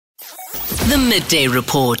The Midday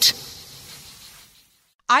Report.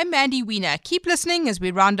 I'm Mandy Wiener. Keep listening as we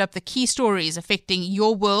round up the key stories affecting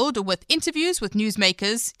your world with interviews with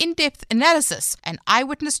newsmakers, in-depth analysis, and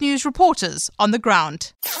eyewitness news reporters on the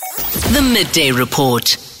ground. The Midday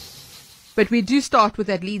Report. But we do start with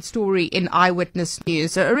that lead story in Eyewitness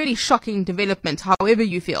News. A really shocking development, however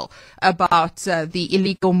you feel, about the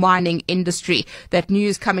illegal mining industry. That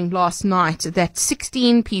news coming last night that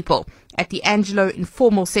 16 people at the Angelo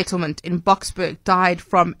Informal Settlement in Boksburg died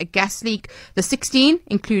from a gas leak. The 16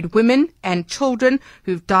 include women and children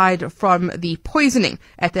who've died from the poisoning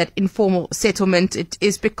at that informal settlement. It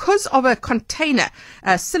is because of a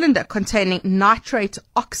cylinder containing nitrate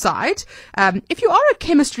oxide. If you are a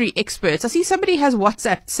chemistry expert, I see somebody has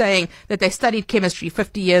WhatsApp saying that they studied chemistry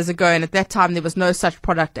 50 years ago and at that time there was no such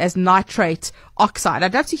product as nitrate oxide.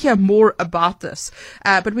 I'd love to hear more about this.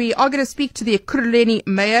 But we are going to speak to the Ekurhuleni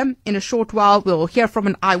mayor in a short while. We'll hear from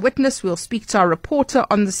an eyewitness. We'll speak to our reporter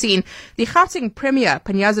on the scene. The Gauteng Premier,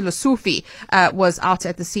 Panyaza Lesufi, was out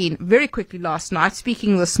at the scene very quickly last night,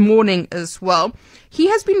 speaking this morning as well. He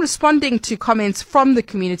has been responding to comments from the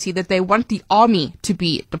community that they want the army to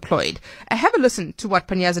be deployed. Have a listen to what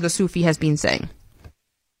Panyaza Lesufi has been saying.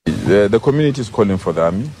 The community is calling for the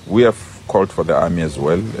army. We have called for the army as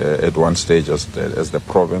well at one stage as the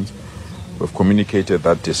province. We've communicated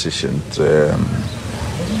that decision.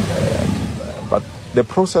 But the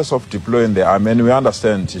process of deploying the army, and we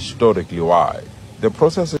understand historically why, the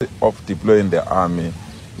process of deploying the army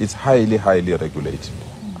is highly regulated.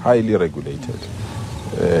 Highly regulated.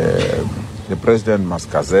 The president must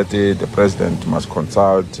gazette it, the president must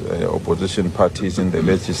consult opposition parties in the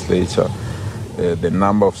legislature. The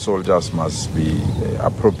number of soldiers must be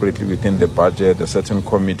appropriately within the budget. A certain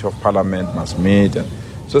committee of parliament must meet. And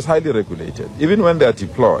so it's highly regulated. Even when they are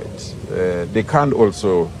deployed, they can't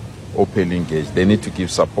also openly engage. They need to give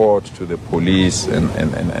support to the police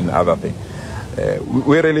and other things.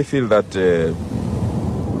 We really feel that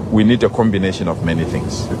we need a combination of many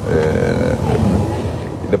things.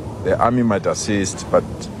 The army might assist, but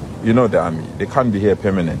you know the army, they can't be here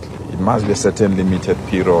permanently. It must be a certain limited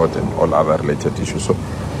period and all other related issues. So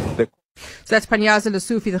that's Panyaza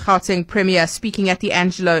Lesufi, the Gauteng Premier, speaking at the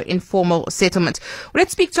Angelo Informal Settlement. Well,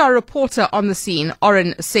 let's speak to our reporter on the scene,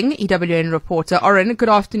 Oren Singh, EWN reporter. Oren, good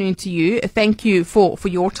afternoon to you. Thank you for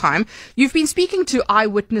your time. You've been speaking to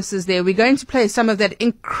eyewitnesses there. We're going to play some of that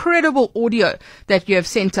incredible audio that you have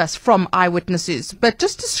sent us from eyewitnesses. But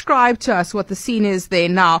just describe to us what the scene is there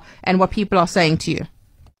now and what people are saying to you.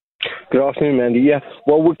 Good afternoon, Mandy. Yeah,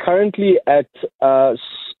 well, we're currently at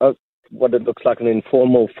what it looks like an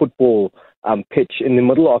informal football pitch in the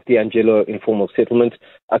middle of the Angelo Informal Settlement.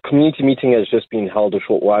 A community meeting has just been held a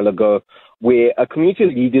short while ago where community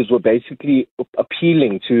leaders were basically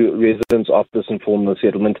appealing to residents of this informal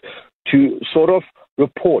settlement to sort of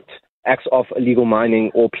report acts of illegal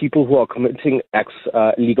mining or people who are committing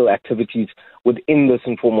illegal activities within this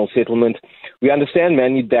informal settlement. We understand,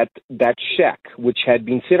 Manny, that shack, which had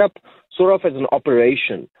been set up sort of as an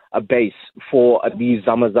operation, a base for these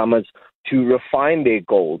Zamazamas to refine their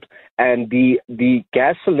gold. And the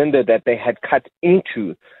gas cylinder that they had cut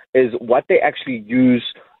into is what they actually use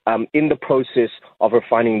in the process of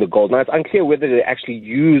refining the gold. Now, it's unclear whether they actually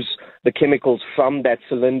use the chemicals from that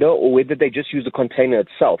cylinder or whether they just use the container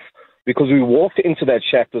itself. Because we walked into that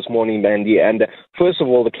shack this morning, Mandy, and first of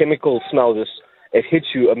all, the chemical smell it hits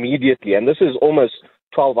you immediately. And this is almost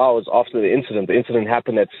 12 hours after the incident. The incident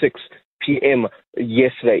happened at 6 p.m.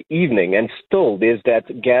 yesterday evening, and still there's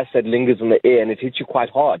that gas that lingers in the air, and it hits you quite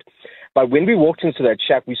hard. But when we walked into that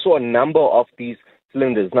shack, we saw a number of these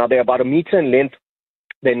cylinders. Now, they're about 1 meter in length.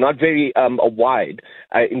 They're not very wide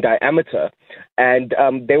in diameter, and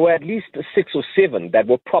there were at least 6 or 7 that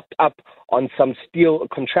were propped up on some steel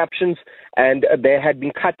contraptions, and there had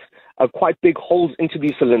been cut quite big holes into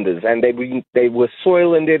these cylinders, and they were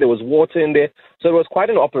soil in there was water in there, so it was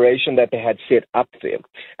quite an operation that they had set up there.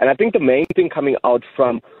 And I think the main thing coming out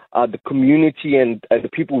from the community and the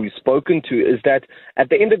people we've spoken to is that at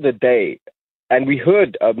the end of the day, and we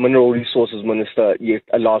heard Mineral Resources Minister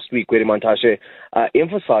last week, Gwede Mantashe,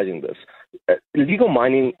 emphasizing this. Illegal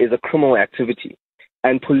mining is a criminal activity,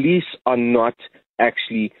 and police are not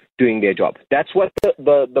actually doing their job. That's what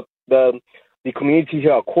the community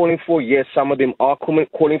here are calling for. Yes, some of them are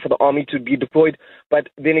calling for the army to be deployed. But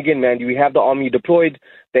then again, Mandy, we have the army deployed.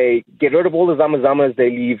 They get rid of all the Zamazamas,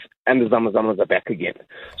 they leave, and the Zamazamas are back again.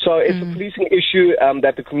 So it's a policing issue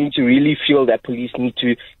that the community really feel that police need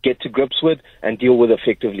to get to grips with and deal with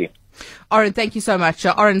effectively. Oren, thank you so much.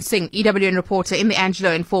 Oren Singh, EWN reporter in the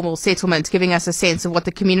Angelo Informal Settlement, giving us a sense of what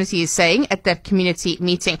the community is saying at that community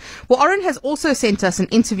meeting. Well, Oren has also sent us an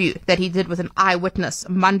interview that he did with an eyewitness,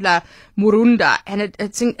 Mandla Murunda, and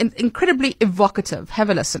it's incredibly evocative. Have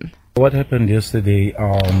a listen. What happened yesterday,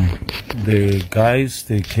 the guys,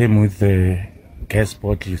 they came with the gas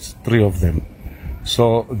bottles, 3 of them.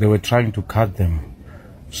 So they were trying to cut them.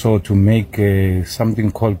 So to make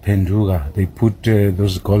something called penduga, they put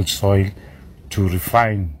those gold soil to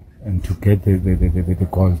refine and to get the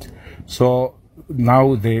gold. So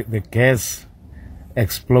now the gas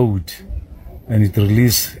explode and it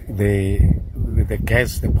release the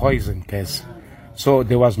gas, the poison gas. So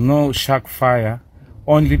there was no shark fire.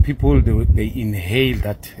 Only people they inhaled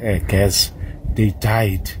that gas. They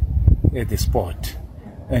died at the spot.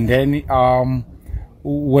 And then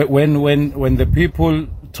when the people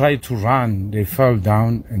tried to run, they fell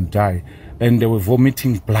down and died. And they were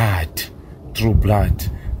vomiting blood, through blood,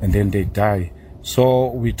 and then they died.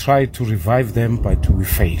 So we tried to revive them, but we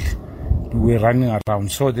failed. We were running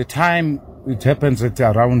around. So the time, it happens at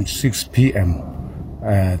around 6 p.m.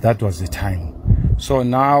 That was the time. So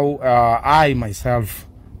now I myself,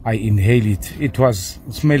 I inhaled it. It was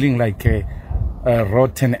smelling like a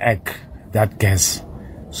rotten egg, that gas.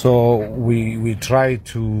 So we tried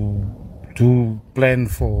to plan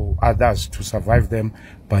for others to survive them,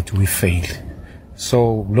 but we failed.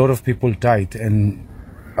 So a lot of people died, and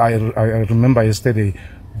I remember yesterday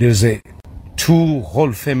there's 2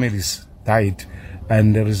 whole families died,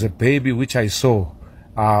 and there is a baby which I saw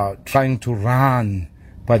trying to run,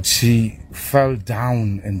 but she fell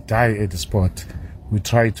down and died at the spot. We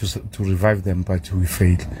tried to revive them, but we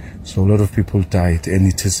failed. So a lot of people died, and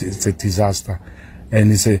it's a disaster,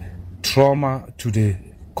 and it's a trauma to the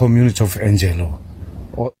community of Angelo.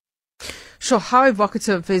 Sure, how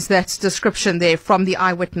evocative is that description there from the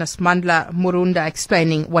eyewitness Mandla Murunda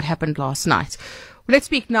explaining what happened last night. Let's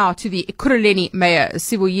speak now to the Ekurhuleni Mayor,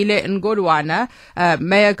 Sibuyile Ngolwana.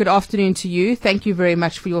 Mayor, good afternoon to you. Thank you very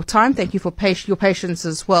much for your time. Thank you for your patience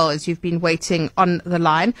as well as you've been waiting on the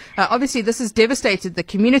line. Obviously, this has devastated the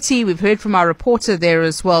community. We've heard from our reporter there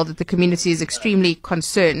as well that the community is extremely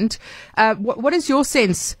concerned. What is your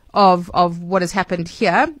sense of what has happened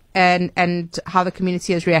here and how the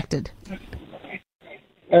community has reacted?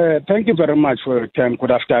 Thank you very much for your time.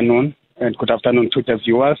 Good afternoon, and good afternoon to the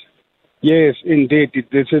viewers. Yes, indeed,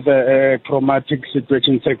 this is a traumatic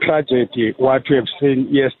situation. It's a tragedy, what we have seen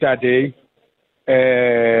yesterday,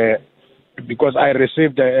 because I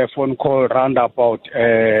received a phone call around about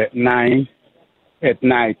 9 at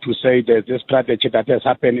night to say that this tragedy that has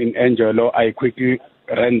happened in Angelo. I quickly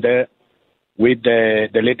ran there with the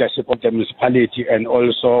leadership of the municipality and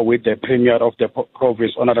also with the premier of the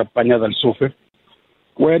province, Honorable Panyazal Sufi.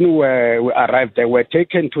 When we arrived, they were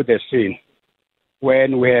taken to the scene.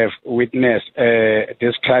 When we have witnessed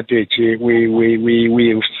this tragedy,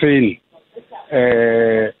 we've seen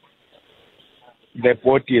the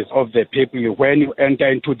bodies of the people. When you enter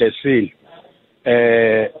into the scene,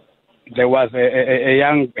 there was a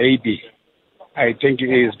young baby. I think he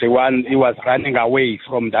is the one. He was running away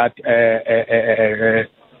from that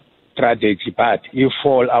tragedy, but he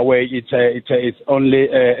fall away. It's only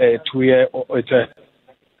a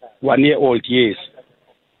 1-year-old. Yes,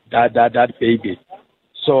 that baby.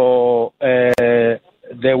 So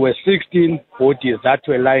there were 16 bodies that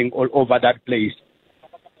were lying all over that place.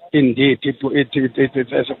 Indeed, it's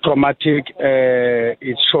traumatic.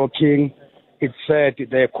 It's shocking. It's sad.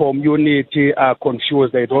 The community are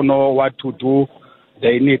confused. They don't know what to do.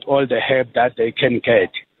 They need all the help that they can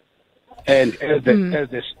get. And as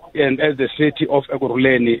the city of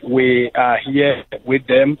Ekurhuleni, we are here with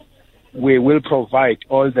them. We will provide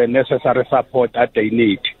all the necessary support that they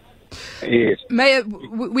need. Yes. Mayor,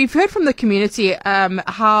 we've heard from the community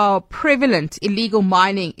how prevalent illegal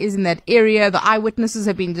mining is in that area. The eyewitnesses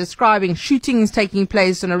have been describing shootings taking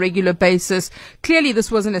place on a regular basis. Clearly, this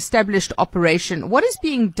was an established operation. What is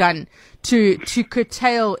being done to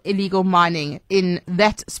curtail illegal mining in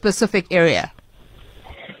that specific area?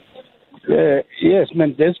 Yes,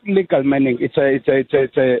 man. This illegal mining it's a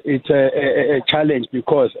challenge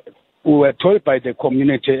because we were told by the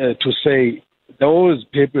community to say those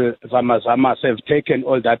people, Zamazamas, have taken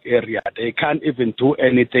all that area. They can't even do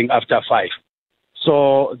anything after 5.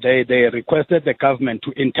 So they requested the government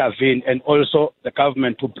to intervene and also the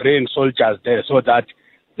government to bring soldiers there so that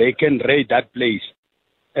they can raid that place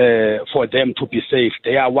for them to be safe.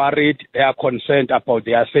 They are worried. They are concerned about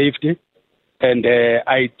their safety. And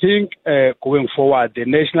I think going forward, the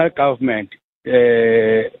national government,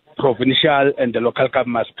 provincial and the local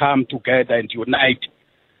government must come together and unite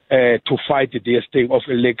to fight this thing of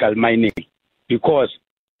illegal mining, because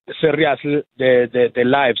seriously, the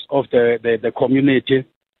lives of the community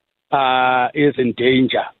is in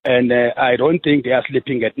danger, and I don't think they are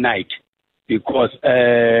sleeping at night because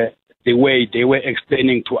the way they were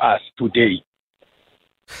explaining to us today.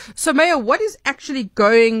 So, Mayor, what is actually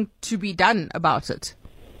going to be done about it?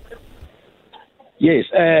 Yes,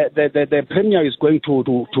 the Premier is going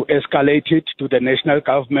to escalate it to the national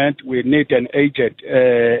government. We need an agent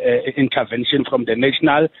intervention from the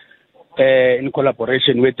national in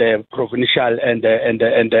collaboration with the provincial and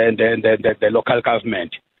the local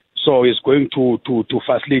government. So it's going to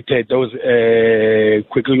facilitate those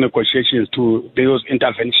quick negotiations, to those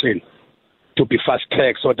intervention to be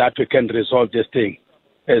fast-tracked so that we can resolve this thing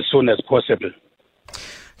as soon as possible.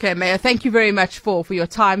 Okay, Mayor, thank you very much for your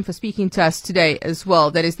time, for speaking to us today as well.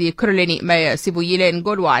 That is the Ekurhuleni Mayor, Sibuyile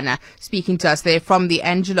Ngodwana, speaking to us there from the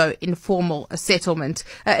Angelo informal settlement.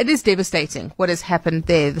 It is devastating what has happened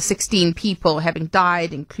there. The 16 people having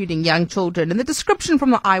died, including young children, and the description from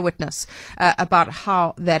the eyewitness about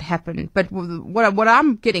how that happened. But what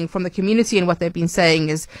I'm getting from the community and what they've been saying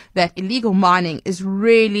is that illegal mining is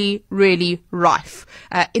really, really rife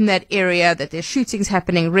in that area, that there's shootings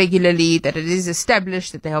happening regularly, that it is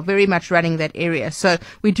established that they are very much running that area. So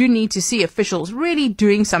we do need to see officials really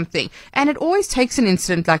doing something. And it always takes an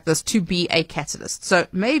incident like this to be a catalyst. So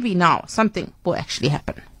maybe now something will actually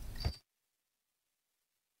happen.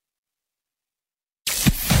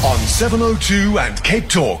 On 702 and Cape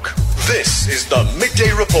Talk, this is the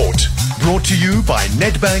Midday Report. Brought to you by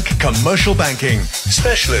Nedbank Commercial Banking.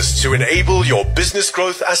 Specialists who enable your business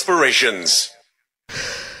growth aspirations.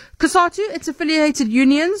 COSATU, its affiliated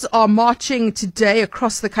unions, are marching today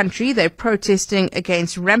across the country. They're protesting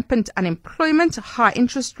against rampant unemployment, high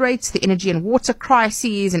interest rates, the energy and water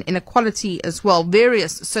crises, and inequality as well,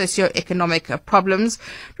 various socio-economic problems.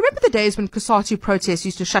 Remember the days when COSATU protests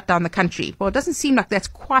used to shut down the country? Well, it doesn't seem like that's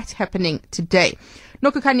quite happening today.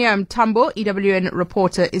 Nokukanya Mtambo, EWN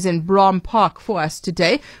reporter, is in Bram Park for us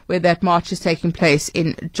today, where that march is taking place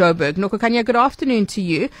in Joburg. Nokukanya, good afternoon to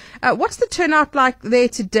you. What's the turnout like there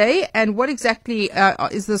today, and what exactly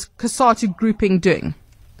is this COSATU grouping doing?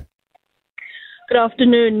 Good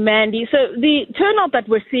afternoon, Mandy. So the turnout that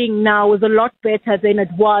we're seeing now is a lot better than it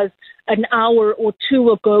was an hour or two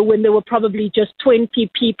ago, when there were probably just 20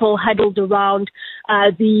 people huddled around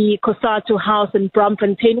the COSATU house in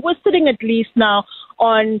Braamfontein. We're sitting at least now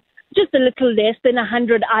on just a little less than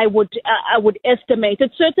 100, I would estimate.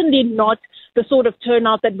 It's certainly not the sort of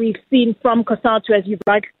turnout that we've seen from COSATU, as you've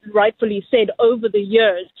rightfully said, over the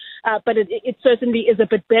years, but it certainly is a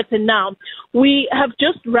bit better now. We have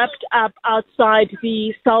just wrapped up outside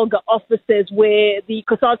the SALGA offices, where the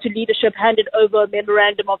COSATU leadership handed over a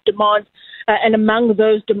memorandum of demands, and among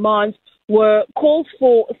those demands were calls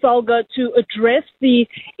for SALGA to address the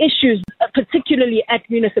issues, particularly at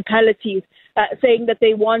municipalities, saying that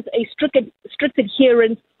they want a strict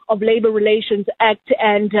adherence of Labour Relations Act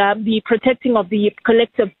and the protecting of the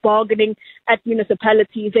collective bargaining at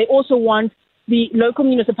municipalities. They also want the local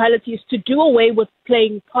municipalities to do away with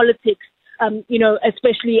playing politics,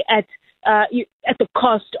 especially at the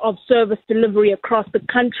cost of service delivery across the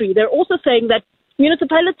country. They're also saying that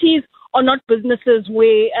municipalities are not businesses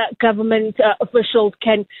where government officials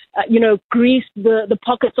can, grease the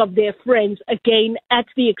pockets of their friends, again, at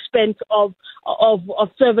the expense of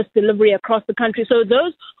service delivery across the country. So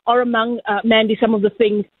those are among, Mandy, some of the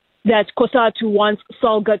things that COSATU wants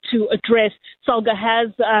SALGA to address. SALGA has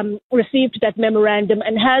received that memorandum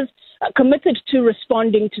and has committed to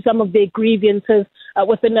responding to some of their grievances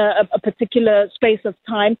within a particular space of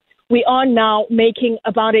time. We are now making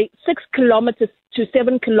about a 6 kilometer to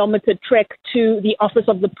 7 kilometer trek to the office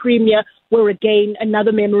of the Premier, where again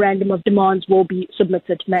another memorandum of demands will be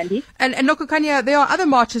submitted, Mandy. And Nokukanya, there are other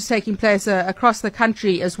marches taking place across the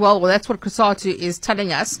country as well. Well, that's what COSATU is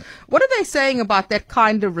telling us. What are they saying about that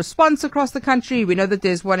kind of response across the country? We know that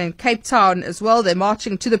there's one in Cape Town as well. They're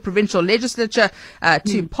marching to the provincial legislature,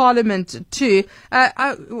 to Parliament too.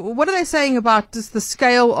 What are they saying about just the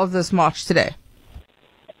scale of this march today?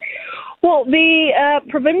 Well, the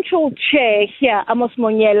provincial chair here, Amos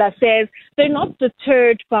Monyela, says they're not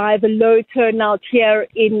deterred by the low turnout here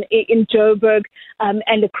in Joburg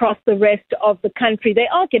and across the rest of the country. They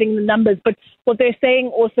are getting the numbers, but what they're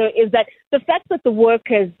saying also is that the fact that the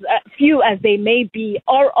workers, few as they may be,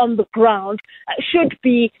 are on the ground should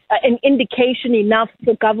be an indication enough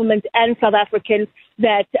for government and South Africans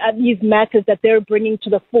that these matters that they're bringing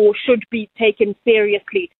to the fore should be taken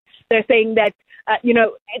seriously. They're saying that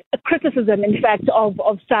a criticism, in fact, of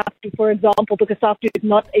SAFTU, for example, because SAFTU is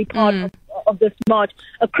not a part of this march.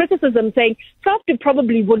 A criticism saying SAFTU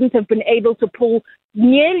probably wouldn't have been able to pull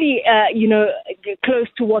nearly, close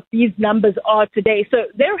to what these numbers are today. So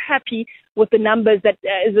they're happy with the numbers that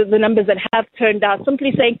have turned out.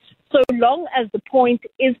 Simply saying, so long as the point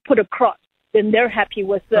is put across, then they're happy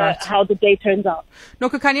with how the day turns out.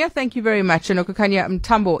 Nokukanya, thank you very much. And Nokukanya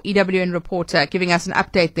Mtambo, EWN reporter, giving us an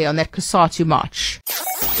update there on that Kusatu march.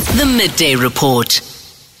 The Midday Report.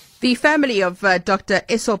 The family of Dr.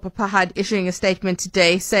 Esop Pahad issuing a statement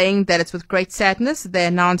today saying that it's with great sadness they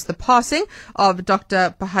announced the passing of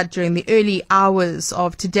Dr. Pahad during the early hours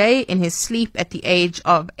of today in his sleep at the age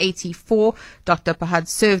of 84. Dr. Pahad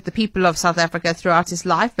served the people of South Africa throughout his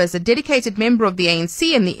life as a dedicated member of the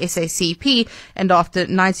ANC and the SACP, and after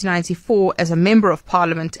 1994 as a member of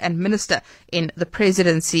parliament and minister in the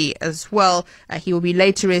presidency as well. He will be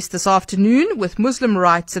laid to rest this afternoon with Muslim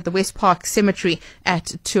rites at the West Park Cemetery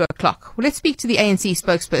at 2 o'clock. Well, let's speak to the ANC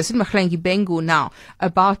spokesperson, Mahlengi Bengu, now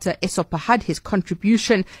about Esop Pahad, his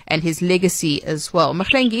contribution and his legacy as well.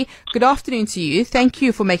 Mahlengi, good afternoon to you. Thank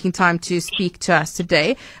you for making time to speak to us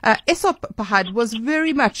today. Esop Pahad was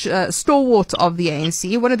very much a stalwart of the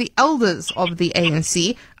ANC, one of the elders of the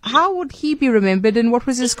ANC. How would he be remembered, and what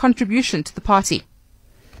was his contribution to the party?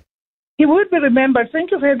 He will be remembered.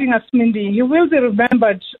 Thank you for having us, Mindy. He will be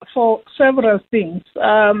remembered for several things.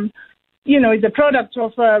 He's a product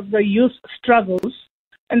of the youth struggles.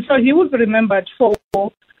 And so he will be remembered for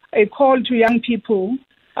a call to young people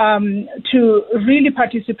to really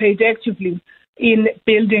participate actively in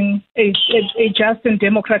building a just and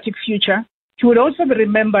democratic future. He would also be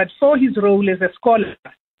remembered for his role as a scholar.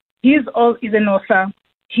 He is an author.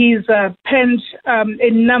 He's penned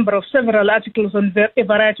a number of several articles on a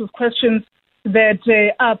variety of questions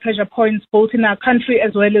that are pressure points both in our country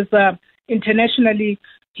as well as internationally.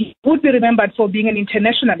 He would be remembered for being an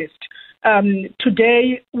internationalist.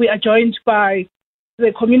 Today, we are joined by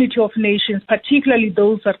the community of nations, particularly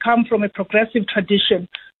those that come from a progressive tradition,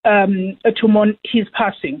 to mourn his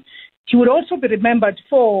passing. He would also be remembered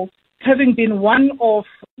for having been one of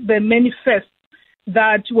the manifests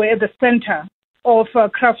that were at the center of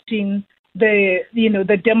crafting the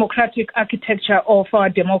democratic architecture of our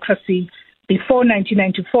democracy before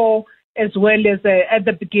 1994, as well as at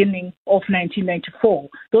the beginning of 1994.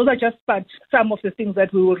 Those are just some of the things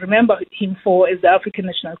that we will remember him for as the African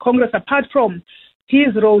National Congress, apart from his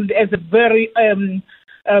role as a very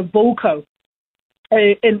vocal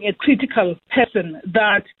and a critical person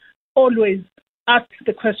that always asked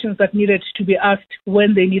the questions that needed to be asked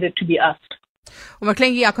when they needed to be asked. Well,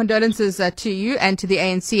 Mahlengi, our condolences to you and to the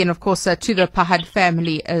ANC, and of course to the Pahad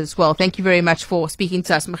family as well. Thank you very much for speaking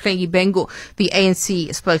to us. Mahlengi Bengu, the ANC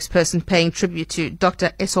spokesperson, paying tribute to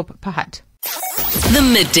Dr. Esop Pahad. The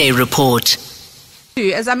Midday Report.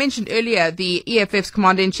 As I mentioned earlier, the EFF's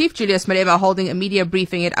Commander-in-Chief, Julius Malema, holding a media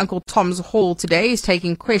briefing at Uncle Tom's Hall today. He's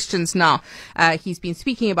taking questions now. He's been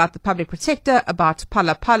speaking about the Public Protector, about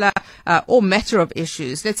Phala Phala, all matter of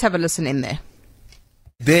issues. Let's have a listen in there.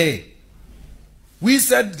 We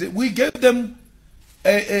said we gave them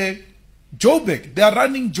a Joburg. They are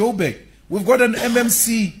running Joburg. We've got an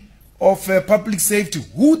MMC of public safety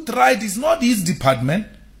who tried, it's not his department,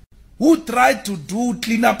 who tried to do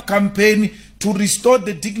cleanup campaign to restore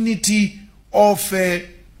the dignity of a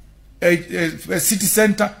city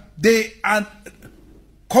center. They are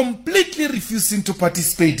completely refusing to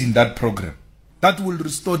participate in that program. That will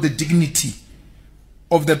restore the dignity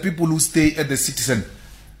of the people who stay at the city center.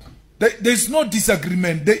 There's no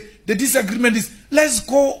disagreement. The disagreement is, let's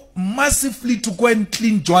go massively to go and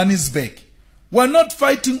clean Johannesburg. We're not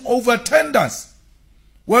fighting over tenders.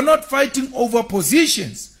 We're not fighting over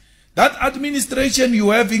positions. That administration you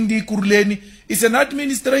have in the Kurleni is an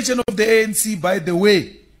administration of the ANC, by the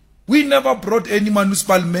way. We never brought any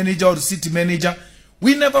municipal manager or city manager.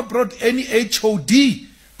 We never brought any HOD.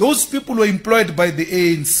 Those people were employed by the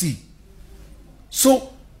ANC.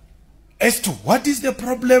 So, as to what is the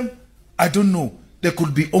problem, I don't know. There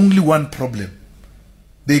could be only one problem.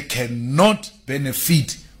 They cannot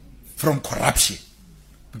benefit from corruption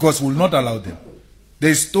because we will not allow them.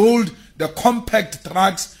 They stole the compact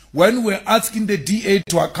trucks. When we're asking the DA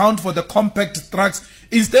to account for the compact trucks,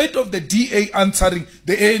 instead of the DA answering,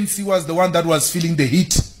 the ANC was the one that was feeling the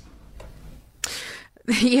heat.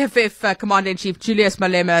 The EFF Commander-in-Chief Julius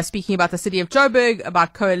Malema speaking about the city of Joburg,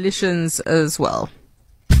 about coalitions as well.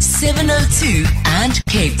 702 and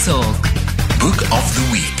Cape Talk. Book of the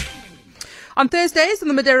Week. On Thursdays in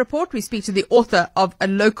the Midday Report, we speak to the author of a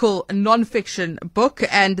local non-fiction book,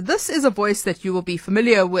 and this is a voice that you will be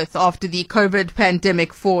familiar with after the COVID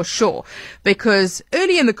pandemic for sure, because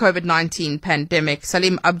early in the COVID-19 pandemic,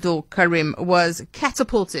 Salim Abdul Karim was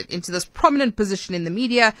catapulted into this prominent position in the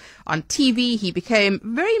media. On TV, he became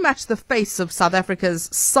very much the face of South Africa's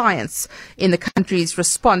science in the country's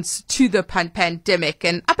response to the pandemic,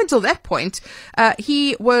 and up until that point,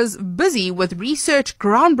 he was busy with research,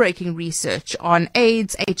 groundbreaking research on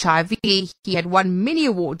AIDS, HIV. He had won many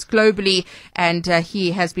awards globally, and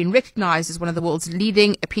he has been recognized as one of the world's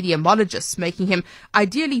leading epidemiologists, making him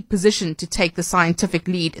ideally positioned to take the scientific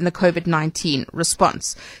lead in the COVID-19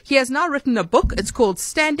 response. He has now written a book. It's called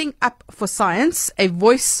Standing Up for Science, A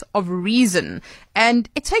Voice of Reason. And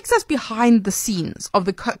it takes us behind the scenes of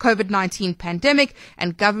the COVID-19 pandemic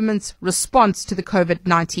and government's response to the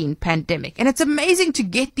COVID-19 pandemic. And it's amazing to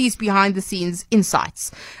get these behind the scenes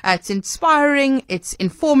insights. It's inspiring, it's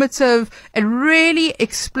informative, it really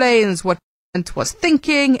explains what was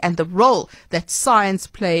thinking and the role that science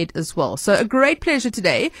played as well. So a great pleasure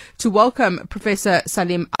today to welcome Professor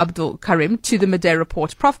Salim Abdul Karim to the Midday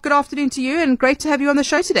Report. Prof, good afternoon to you, and great to have you on the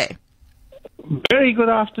show today. Very good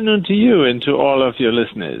afternoon to you and to all of your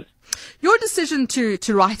listeners. Your decision to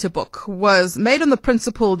write a book was made on the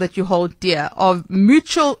principle that you hold dear of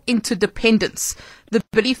mutual interdependence, the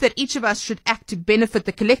belief that each of us should act to benefit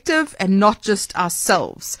the collective and not just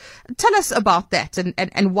ourselves. Tell us about that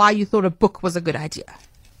and why you thought a book was a good idea.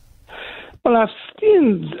 Well, I've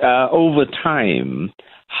seen over time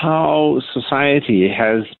how society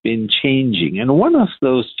has been changing, and one of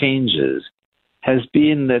those changes has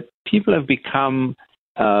been that people have become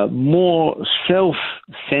more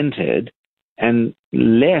self-centered and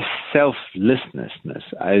less selflessness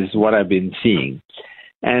is what I've been seeing.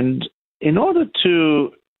 And in order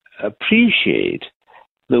to appreciate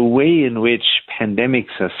the way in which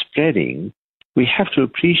pandemics are spreading, we have to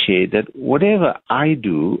appreciate that whatever I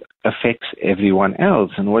do affects everyone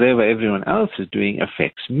else, and whatever everyone else is doing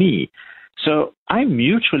affects me. So I'm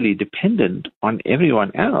mutually dependent on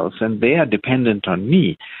everyone else, and they are dependent on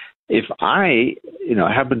me. If I,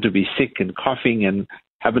 happen to be sick and coughing and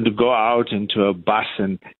happen to go out into a bus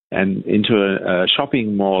and into a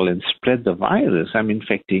shopping mall and spread the virus, I'm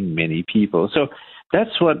infecting many people. So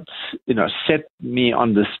that's what, set me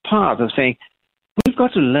on this path of saying, we've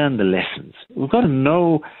got to learn the lessons. We've got to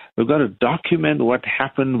know, we've got to document what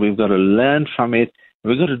happened, we've got to learn from it,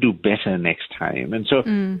 we've got to do better next time. And so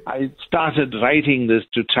I started writing this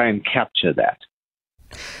to try and capture that.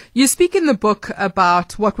 You speak in the book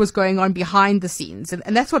about what was going on behind the scenes, and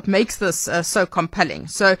that's what makes this so compelling.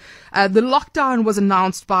 So the lockdown was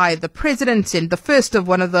announced by the president in the first of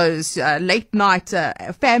one of those late-night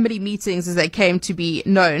family meetings, as they came to be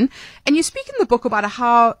known. And you speak in the book about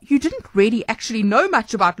how you didn't really actually know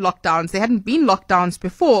much about lockdowns. There hadn't been lockdowns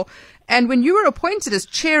before. And when you were appointed as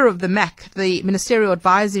chair of the MAC, the Ministerial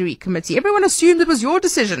Advisory Committee, everyone assumed it was your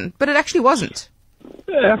decision, but it actually wasn't.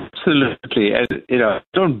 Absolutely. And,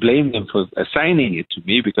 don't blame them for assigning it to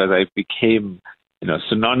me, because I became,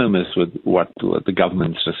 synonymous with what the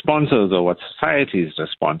government's response was or what society's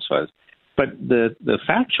response was. But the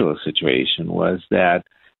factual situation was that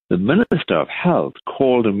the Minister of Health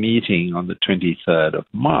called a meeting on the 23rd of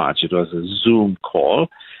March. It was a Zoom call.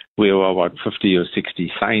 We were about 50 or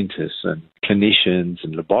 60 scientists and clinicians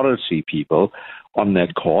and laboratory people on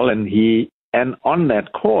that call, and on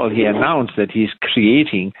that call, he announced that he's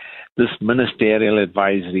creating this Ministerial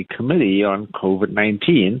Advisory Committee on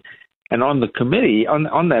COVID-19. And on the committee,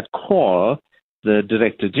 on that call, the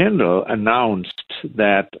Director General announced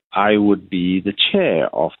that I would be the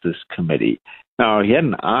chair of this committee. Now, he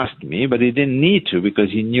hadn't asked me, but he didn't need to,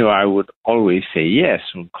 because he knew I would always say yes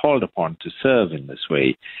when called upon to serve in this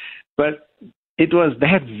way. But it was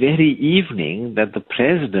that very evening that the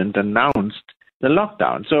president announced the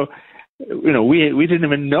lockdown. So, we didn't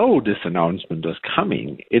even know this announcement was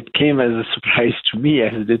coming. It came as a surprise to me,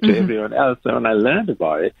 as it did to everyone else. So when I learned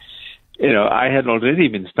about it, I had already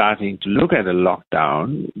been starting to look at a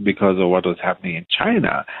lockdown because of what was happening in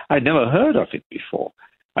China. I'd never heard of it before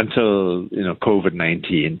until,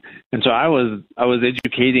 COVID-19. And so I was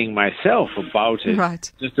educating myself about it, right,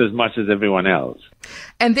 just as much as everyone else.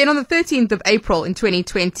 And then on the 13th of April in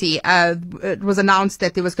 2020, it was announced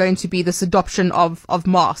that there was going to be this adoption of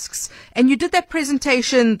masks. And you did that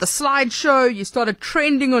presentation, the slideshow, you started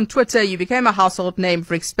trending on Twitter, you became a household name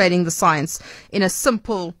for explaining the science in a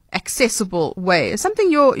simple, accessible way.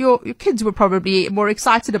 Something your kids were probably more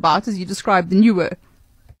excited about, as you described, than you were.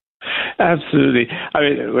 Absolutely. I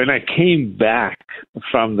mean, when I came back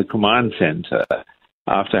from the command center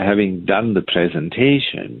after having done the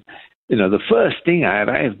presentation, the first thing I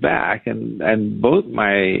arrived back, and both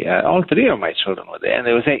all three of my children were there, and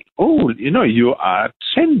they were saying, "Oh, you are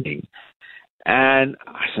trending." And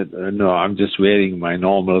I said, "No, I'm just wearing my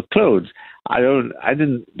normal clothes." I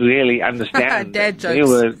didn't really understand. Dad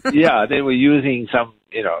jokes. They were using some,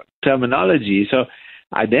 terminology. So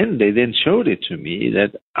they then showed it to me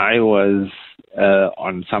that I was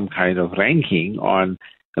on some kind of ranking on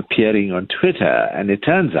appearing on Twitter, and it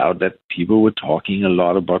turns out that people were talking a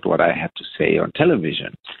lot about what I had to say on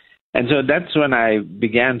television. And so that's when I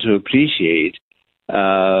began to appreciate,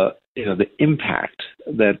 the impact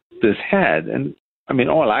that this had. And I mean,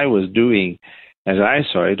 all I was doing, as I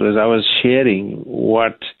saw it, was I was sharing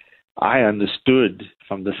what I understood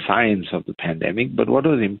from the science of the pandemic. But what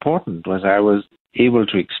was important was I was able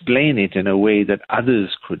to explain it in a way that others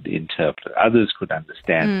could interpret, others could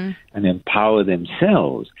understand, and empower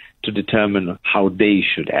themselves to determine how they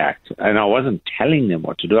should act. And I wasn't telling them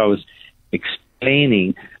what to do. I was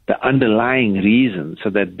explaining the underlying reasons so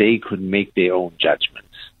that they could make their own judgments.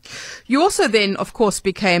 You also then, of course,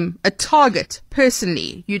 became a target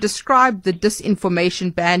personally. You described the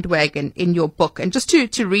disinformation bandwagon in your book. And just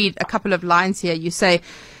to read a couple of lines here, you say,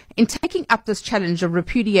 "In taking up this challenge of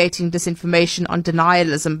repudiating disinformation on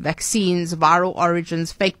denialism, vaccines, viral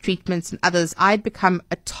origins, fake treatments, and others, I had become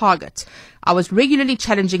a target. I was regularly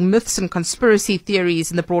challenging myths and conspiracy theories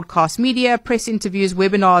in the broadcast media, press interviews,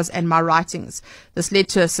 webinars, and my writings. This led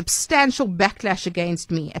to a substantial backlash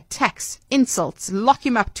against me, attacks, insults, lock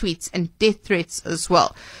him up tweets, and death threats as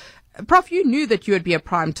well." Prof, you knew that you would be a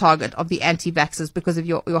prime target of the anti-vaxxers because of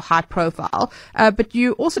your high profile, but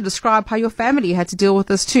you also describe how your family had to deal with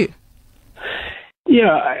this too.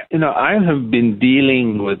 Yeah, I have been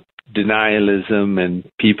dealing with denialism and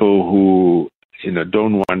people who,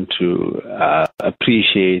 don't want to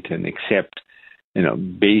appreciate and accept,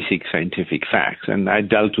 basic scientific facts. And I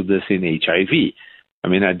dealt with this in HIV. I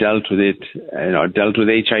mean, I dealt with it, dealt with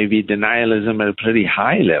HIV denialism at a pretty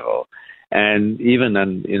high level. And even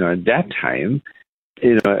at that time,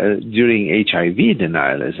 during HIV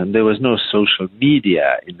denialism, there was no social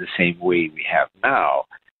media in the same way we have now.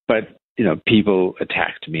 But, people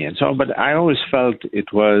attacked me and so on. But I always felt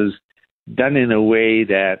it was done in a way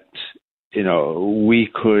that, we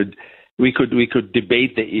could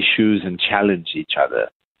debate the issues and challenge each other.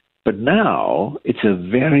 But now it's a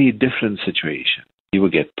very different situation. People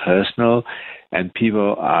get personal, and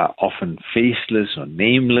people are often faceless or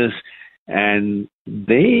nameless, and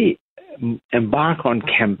they embark on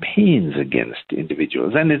campaigns against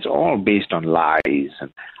individuals, and it's all based on lies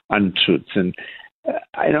and untruths. And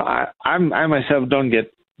I myself don't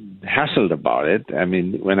get hassled about it. I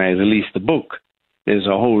mean, when I release the book, there's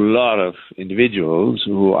a whole lot of individuals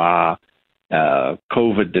who are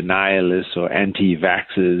COVID denialists or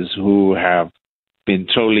anti-vaxxers who have been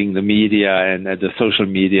trolling the media and the social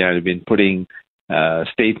media and have been putting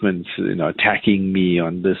statements, attacking me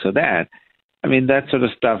on this or that. I mean, that sort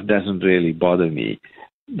of stuff doesn't really bother me.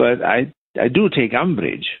 But I do take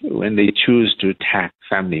umbrage when they choose to attack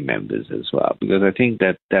family members as well, because I think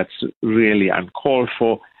that that's really uncalled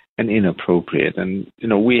for and inappropriate. And,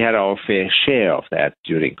 we had our fair share of that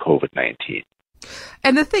during COVID-19.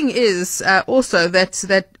 And the thing is also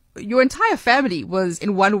that your entire family was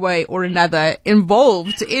in one way or another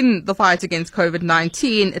involved in the fight against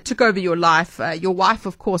COVID-19. It took over your life. Your wife,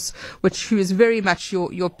 of course, who is very much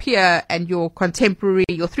your peer and your contemporary,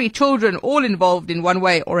 your three children, all involved in one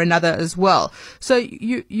way or another as well. So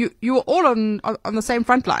you were all on the same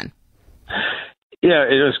front line. Yeah,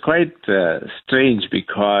 it was quite strange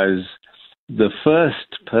because the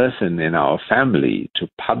first person in our family to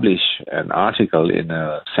publish an article in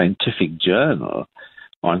a scientific journal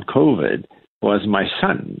on COVID was my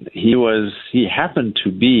son. He happened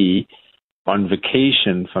to be on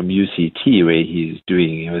vacation from UCT, where he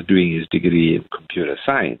was doing his degree in computer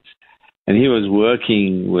science, and he was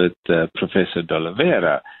working with Professor De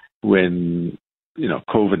Oliveira when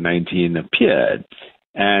COVID-19 appeared.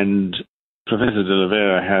 And Professor De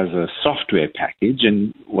Oliveira has a software package,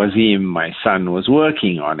 and Wazim, my son, was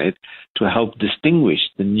working on it to help distinguish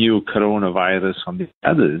the new coronavirus from the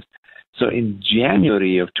others. So in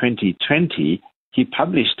January of 2020, he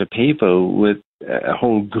published a paper with a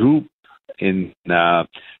whole group in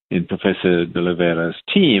Professor De Oliveira's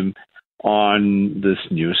team on this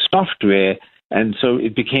new software. And so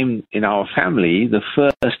it became, in our family, the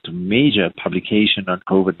first major publication on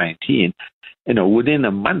COVID-19, within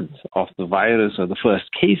a month of the virus or the first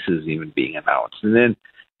cases even being announced. And then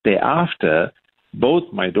thereafter, both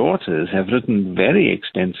my daughters have written very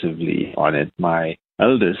extensively on it. My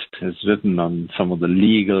eldest has written on some of the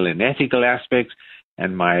legal and ethical aspects,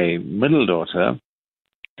 and my middle daughter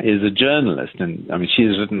is a journalist, and I mean,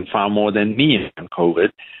 she's written far more than me on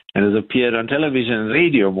COVID, and has appeared on television and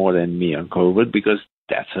radio more than me on COVID, because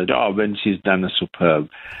that's her job, and she's done a superb,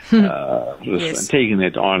 taken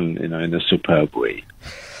it on, in a superb way.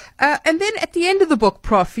 And then at the end of the book,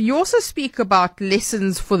 Prof, you also speak about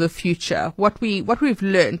lessons for the future, what we've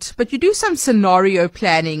learnt, but you do some scenario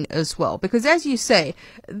planning as well, because as you say,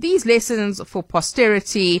 these lessons for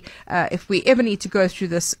posterity, if we ever need to go through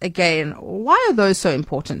this again, why are those so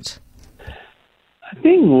important? I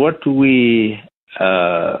think what we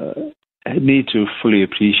need to fully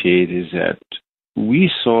appreciate is that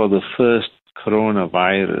we saw the first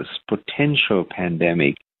coronavirus potential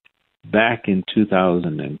pandemic back in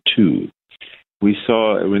 2002. We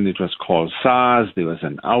saw, when it was called SARS, there was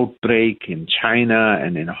an outbreak in China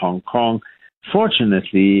and in Hong Kong.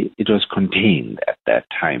 Fortunately, it was contained at that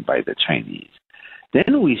time by the Chinese.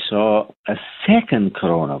 Then we saw a second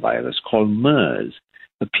coronavirus called MERS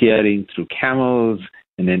appearing through camels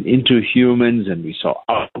and then into humans, and we saw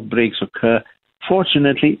outbreaks occur.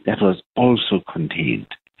 Fortunately, that was also contained.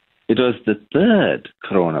 It was the third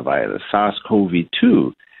coronavirus,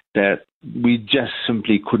 SARS-CoV-2, that we just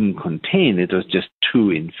simply couldn't contain. It was just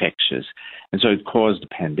too infectious. And so it caused a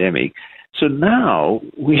pandemic. So now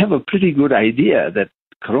we have a pretty good idea that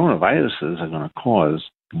coronaviruses are going to cause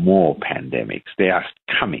more pandemics. They are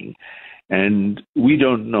coming. And we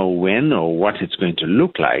don't know when or what it's going to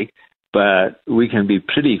look like, but we can be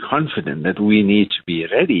pretty confident that we need to be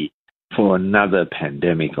ready for another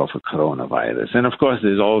pandemic of a coronavirus. And of course,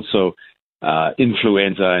 there's also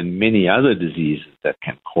influenza and many other diseases that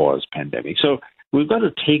can cause pandemics. So we've got to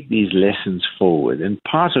take these lessons forward. And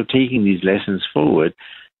part of taking these lessons forward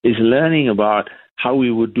is learning about how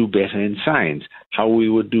we would do better in science, how we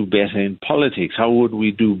would do better in politics, how would we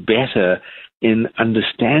do better in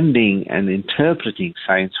understanding and interpreting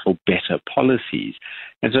science for better policies.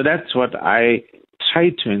 And so that's what I try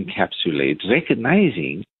to encapsulate,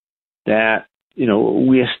 recognizing that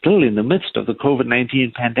we are still in the midst of the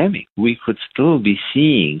COVID-19 pandemic. We could still be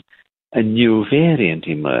seeing a new variant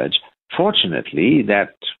emerge. Fortunately,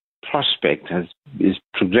 that prospect is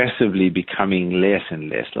progressively becoming less and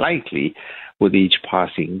less likely with each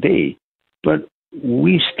passing day. But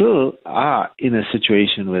we still are in a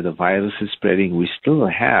situation where the virus is spreading. We still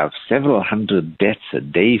have several hundred deaths a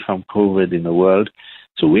day from COVID in the world.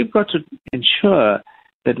 So we've got to ensure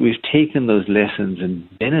that we've taken those lessons and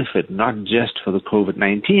benefit not just for the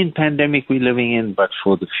COVID-19 pandemic we're living in, but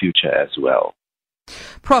for the future as well.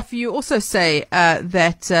 Prof, you also say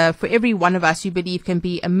that for every one of us you believe can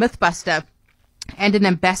be a mythbuster and an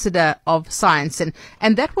ambassador of science.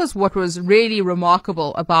 And that was what was really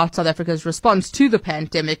remarkable about South Africa's response to the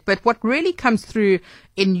pandemic. But what really comes through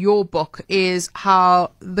in your book is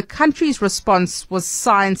how the country's response was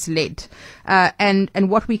science-led, and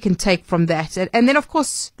what we can take from that. And then, of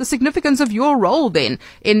course, the significance of your role then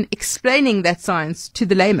in explaining that science to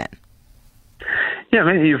the layman. Yeah,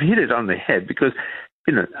 I mean, you've hit it on the head, because,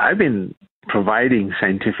 I've been providing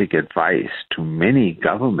scientific advice to many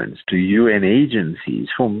governments, to UN agencies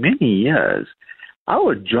for many years.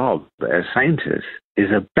 Our job as scientists is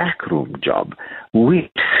a backroom job.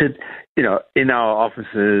 We sit, in our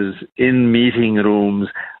offices, in meeting rooms,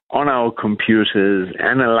 on our computers,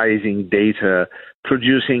 analyzing data,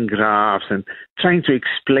 producing graphs, and trying to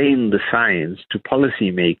explain the science to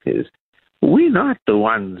policymakers. We're not the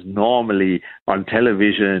ones normally on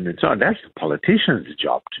television and so on. That's the politician's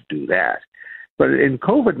job to do that. But in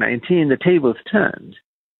COVID-19, the tables turned.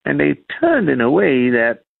 And they turned in a way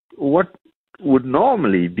that what would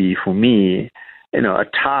normally be for me, a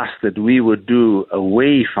task that we would do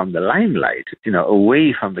away from the limelight,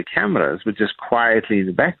 away from the cameras, but just quietly in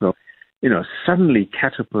the background, suddenly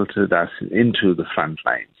catapulted us into the front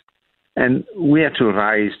lines. And we had to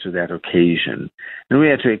rise to that occasion. And we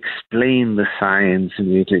had to explain the science, and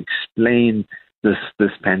we had to explain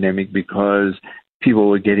this pandemic, because people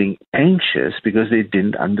were getting anxious because they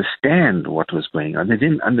didn't understand what was going on. They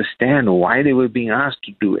didn't understand why they were being asked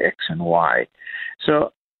to do X and Y.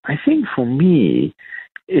 So I think for me,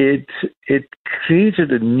 it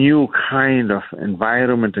created a new kind of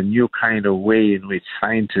environment, a new kind of way in which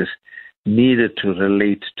scientists needed to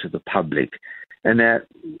relate to the public. And that,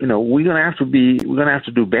 we're going to have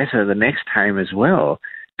to do better the next time as well,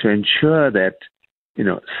 to ensure that,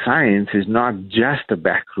 science is not just a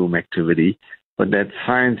backroom activity, but that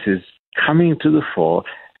science is coming to the fore,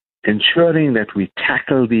 ensuring that we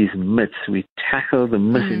tackle these myths, we tackle the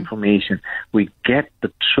misinformation, we get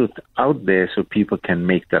the truth out there so people can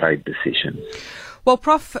make the right decisions. Well,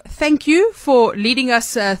 Prof, thank you for leading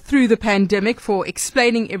us through the pandemic, for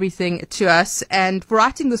explaining everything to us, and for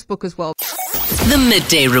writing this book as well. The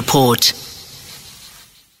Midday Report.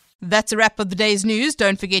 That's a wrap of the day's news.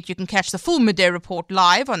 Don't forget you can catch the full Midday Report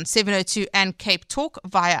live on 702 and Cape Talk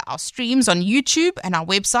via our streams on YouTube and our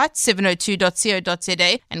website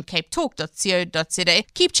 702.co.za and capetalk.co.za.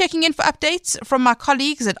 Keep checking in for updates from my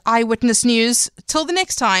colleagues at Eyewitness News. Till the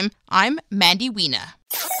next time, I'm Mandy Wiener.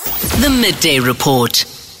 The Midday Report.